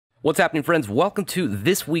What's happening, friends? Welcome to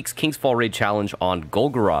this week's King's Fall Raid Challenge on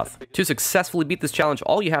Golgoroth. To successfully beat this challenge,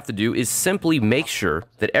 all you have to do is simply make sure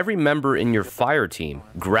that every member in your fire team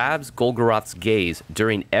grabs Golgoroth's gaze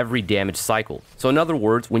during every damage cycle. So in other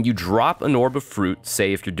words, when you drop an orb of fruit,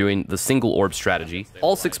 say if you're doing the single orb strategy,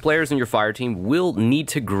 all 6 players in your fire team will need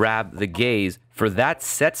to grab the gaze for that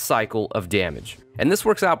set cycle of damage. And this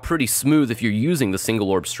works out pretty smooth if you're using the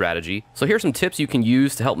single orb strategy. So here's some tips you can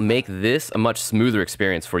use to help make this a much smoother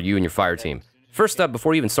experience for you and your fire team. First up,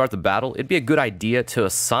 before you even start the battle, it'd be a good idea to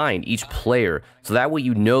assign each player so that way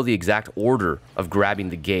you know the exact order of grabbing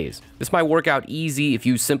the gaze. This might work out easy if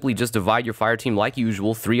you simply just divide your fire team like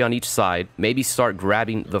usual, 3 on each side. Maybe start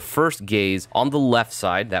grabbing the first gaze on the left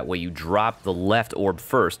side, that way you drop the left orb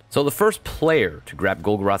first. So the first player to grab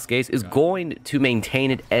Golgoroth's gaze is going to maintain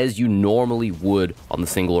it as you normally would on the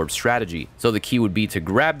single orb strategy. So the key would be to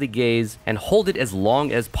grab the gaze and hold it as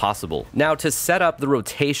long as possible. Now, to set up the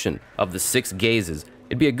rotation of the 6 gazes,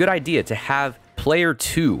 it'd be a good idea to have player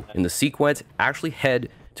 2 in the sequence actually head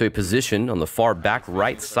to a position on the far back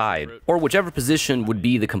right side, or whichever position would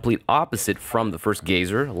be the complete opposite from the first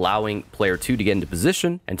gazer, allowing player 2 to get into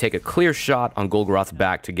position and take a clear shot on Golgoroth's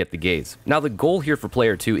back to get the gaze. Now the goal here for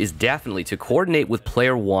player 2 is definitely to coordinate with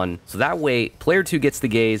player 1, so that way player 2 gets the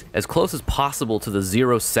gaze as close as possible to the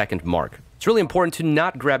 0-second mark. It's really important to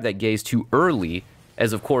not grab that gaze too early,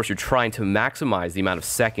 as of course you're trying to maximize the amount of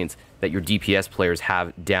seconds that your DPS players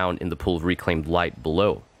have down in the pool of reclaimed light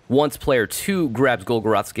below. Once player 2 grabs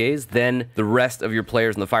Golgoroth's gaze, then the rest of your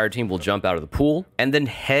players in the fire team will jump out of the pool and then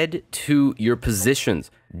head to your positions.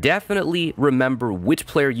 Definitely remember which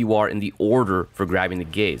player you are in the order for grabbing the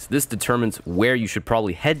gaze. This determines where you should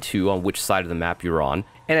probably head to on which side of the map you're on.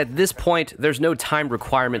 And at this point, there's no time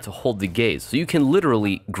requirement to hold the gaze. So you can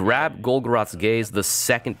literally grab Golgoroth's gaze the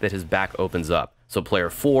second that his back opens up. So player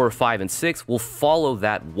 4, 5, and 6 will follow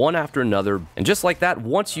that one after another. And just like that,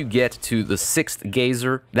 once you get to the 6th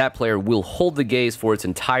gazer, that player will hold the gaze for its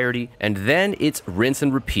entirety, and then it's rinse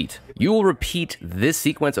and repeat. You will repeat this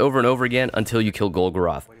sequence over and over again until you kill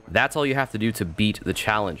Golgoroth. That's all you have to do to beat the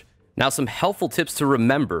challenge. Now, some helpful tips to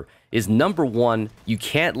remember is number 1, you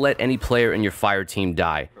can't let any player in your fire team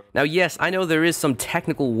die. Now, yes, I know there is some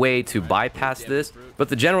technical way to bypass this, but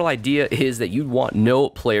the general idea is that you want no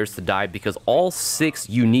players to die because all 6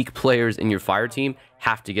 unique players in your fire team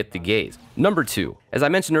have to get the gaze. Number 2, as I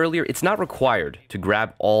mentioned earlier, it's not required to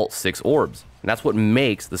grab all 6 orbs, and that's what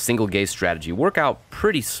makes the single gaze strategy work out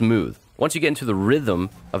pretty smooth. Once you get into the rhythm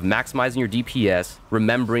of maximizing your DPS,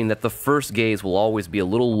 remembering that the first gaze will always be a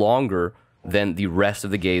little longer than the rest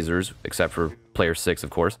of the gazers, except for player 6, of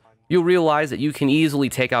course, you'll realize that you can easily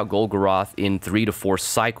take out Golgoroth in 3 to 4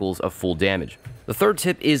 cycles of full damage. The third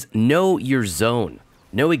tip is know your zone.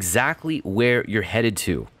 Know exactly where you're headed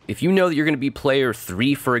to. If you know that you're going to be player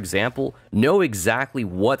 3, for example, know exactly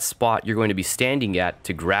what spot you're going to be standing at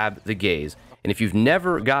to grab the gaze. And if you've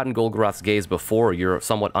never gotten Golgoroth's gaze before, or you're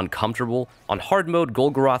somewhat uncomfortable, on hard mode,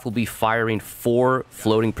 Golgoroth will be firing 4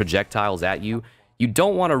 floating projectiles at you. You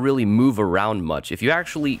don't want to really move around much. If you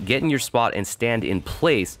actually get in your spot and stand in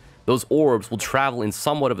place, those orbs will travel in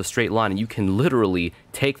somewhat of a straight line and you can literally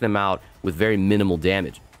take them out with very minimal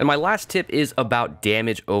damage. And my last tip is about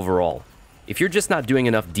damage overall. If you're just not doing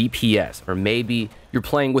enough DPS, or maybe you're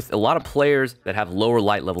playing with a lot of players that have lower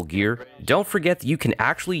light level gear, don't forget that you can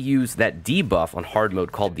actually use that debuff on hard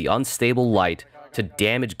mode called the unstable light to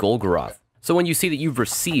damage Golgoroth. So when you see that you've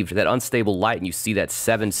received that unstable light and you see that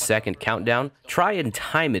 7-second countdown, try and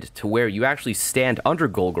time it to where you actually stand under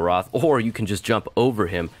Golgoroth, or you can just jump over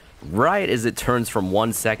him right as it turns from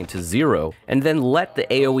 1 second to 0, and then let the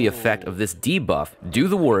AoE effect of this debuff do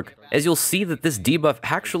the work, as you'll see that this debuff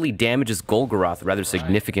actually damages Golgoroth rather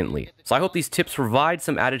significantly. So I hope these tips provide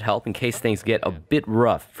some added help in case things get a bit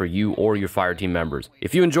rough for you or your fire team members.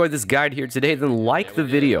 If you enjoyed this guide here today, then like the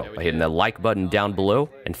video by hitting that like button down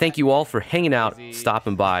below, and thank you all for hanging out,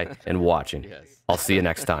 stopping by, and watching. I'll see you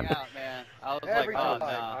next time. I was like, oh no.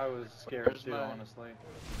 I was scared too, honestly.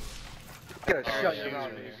 Shut your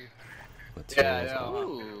mouth, yeah, I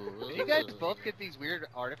know. Did you guys both get these weird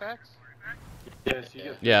artifacts? Yes, you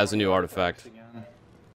get yeah, as a new artifact.